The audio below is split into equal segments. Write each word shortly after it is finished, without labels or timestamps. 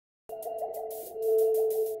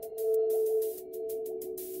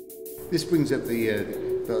This brings up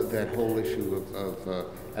that whole issue of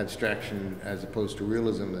abstraction as opposed to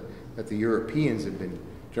realism that the Europeans have been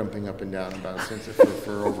jumping up and down about since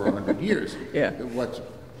for over 100 years. Yeah. What's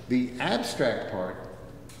the abstract part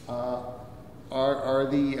are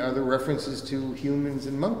the references to humans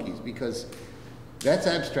and monkeys, because that's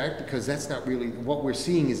abstract because that's not really what we're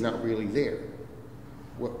seeing is not really there.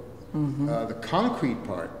 The concrete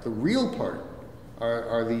part, the real part,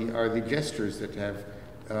 are the gestures that have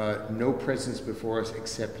no presence before us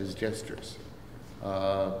except as gestures.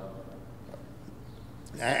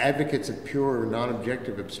 Advocates of pure,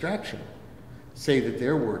 non-objective abstraction say that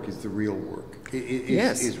their work is the real work.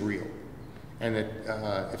 Is real, and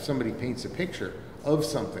that if somebody paints a picture of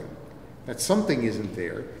something, that something isn't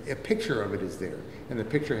there, a picture of it is there, and the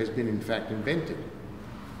picture has been in fact invented.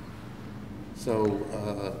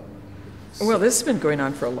 So. Well, this has been going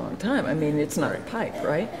on for a long time. I mean, it's not a pipe,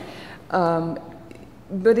 right?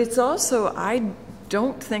 But it's also, I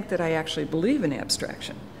don't think that I actually believe in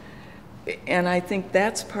abstraction. And I think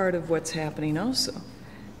that's part of what's happening also.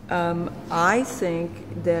 I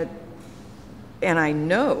think that, and I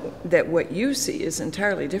know that what you see is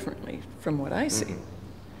entirely differently from what I see.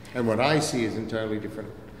 And what I see is entirely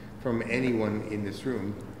different from anyone in this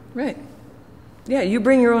room. Right. Yeah, you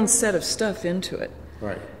bring your own set of stuff into it.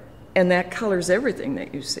 Right. And that colors everything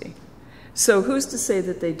that you see. So who's to say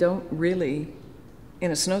that they don't really,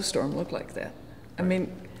 in a snowstorm, look like that? I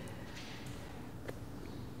mean...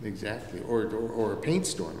 Exactly. Or a paint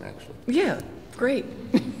storm, actually. Yeah, great.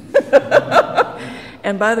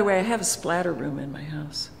 And by the way, I have a splatter room in my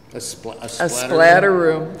house. A splatter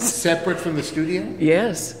room. Separate from the studio?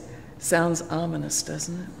 Yes. Sounds ominous,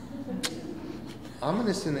 doesn't it?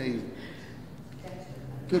 Ominous in a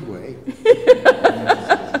good way.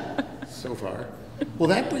 So far. Well,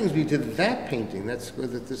 that brings me to that painting. That's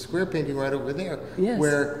the square painting right over there, yes.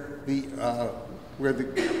 where the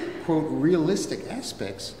quote realistic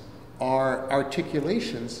aspects are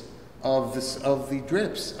articulations of the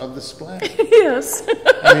drips of the splash. Yes.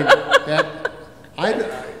 I mean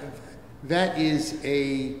that is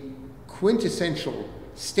a quintessential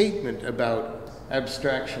statement about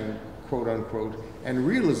abstraction, quote unquote, and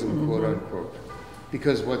realism, quote unquote.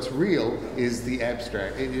 Because what's real is the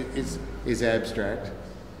abstract, is abstract,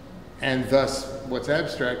 and thus what's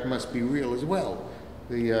abstract must be real as well.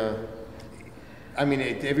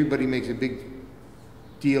 Everybody makes a big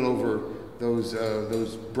deal over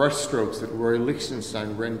those brush strokes that Roy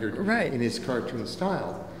Lichtenstein rendered in his cartoon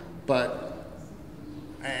style,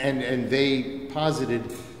 and they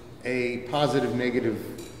posited a positive-negative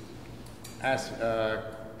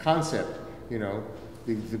concept. You know,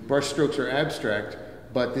 the brush strokes are abstract,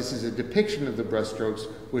 but this is a depiction of the brush strokes,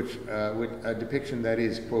 which a depiction that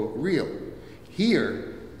is, quote, real.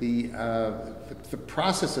 Here, the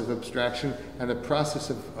process of abstraction and the process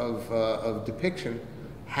of depiction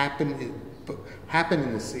happen in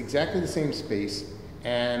exactly the same space,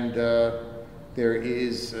 and there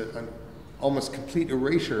is an almost complete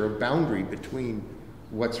erasure of boundary between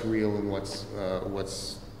what's real and what's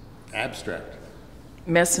abstract.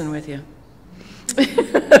 Messing with you. Well,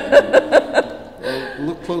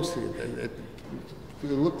 look closely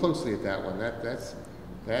at that one.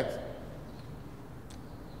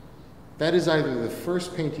 That is either the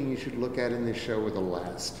first painting you should look at in this show or the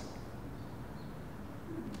last.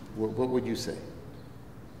 What would you say?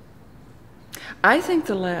 I think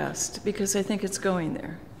the last, because I think it's going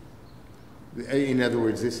there. In other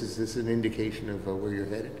words, this is an indication of where you're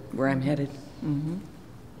headed? Where I'm headed. Mm-hmm.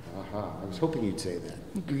 Aha, I was hoping you'd say that.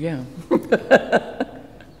 Yeah.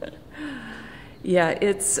 Yeah,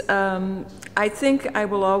 it's, I think I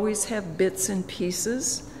will always have bits and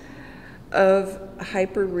pieces of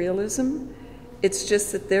hyper-realism. It's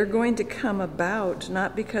just that they're going to come about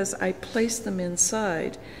not because I place them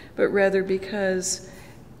inside, but rather because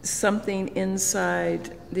something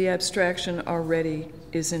inside the abstraction already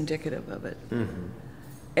is indicative of it. Mm-hmm.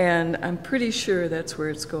 And I'm pretty sure that's where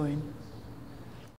it's going.